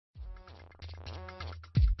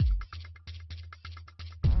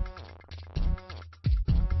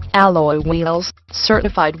alloy wheels,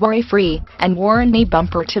 certified worry-free, and warranty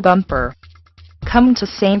bumper to bumper. Come to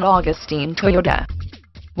St Augustine Toyota.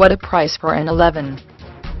 What a price for an 11.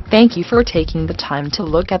 Thank you for taking the time to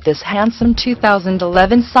look at this handsome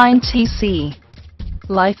 2011 Scion TC.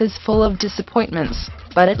 Life is full of disappointments,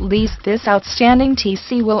 but at least this outstanding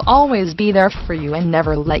TC will always be there for you and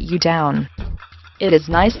never let you down. It is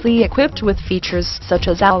nicely equipped with features such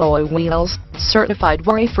as alloy wheels, certified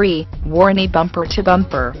worry-free, warranty bumper to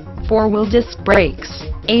bumper, 4-wheel disc brakes,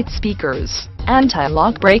 8 speakers,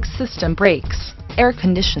 anti-lock brake system brakes, air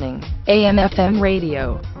conditioning, AM/FM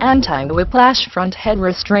radio, anti-whiplash front head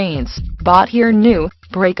restraints, bought here new,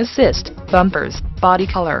 brake assist, bumpers, body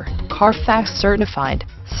color, Fax Certified,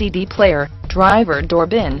 CD player, driver door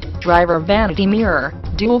bin, driver vanity mirror,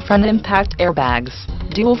 dual front impact airbags,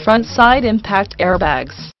 dual front side impact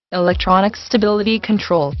airbags, electronic stability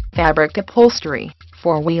control, fabric upholstery,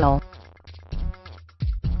 4-wheel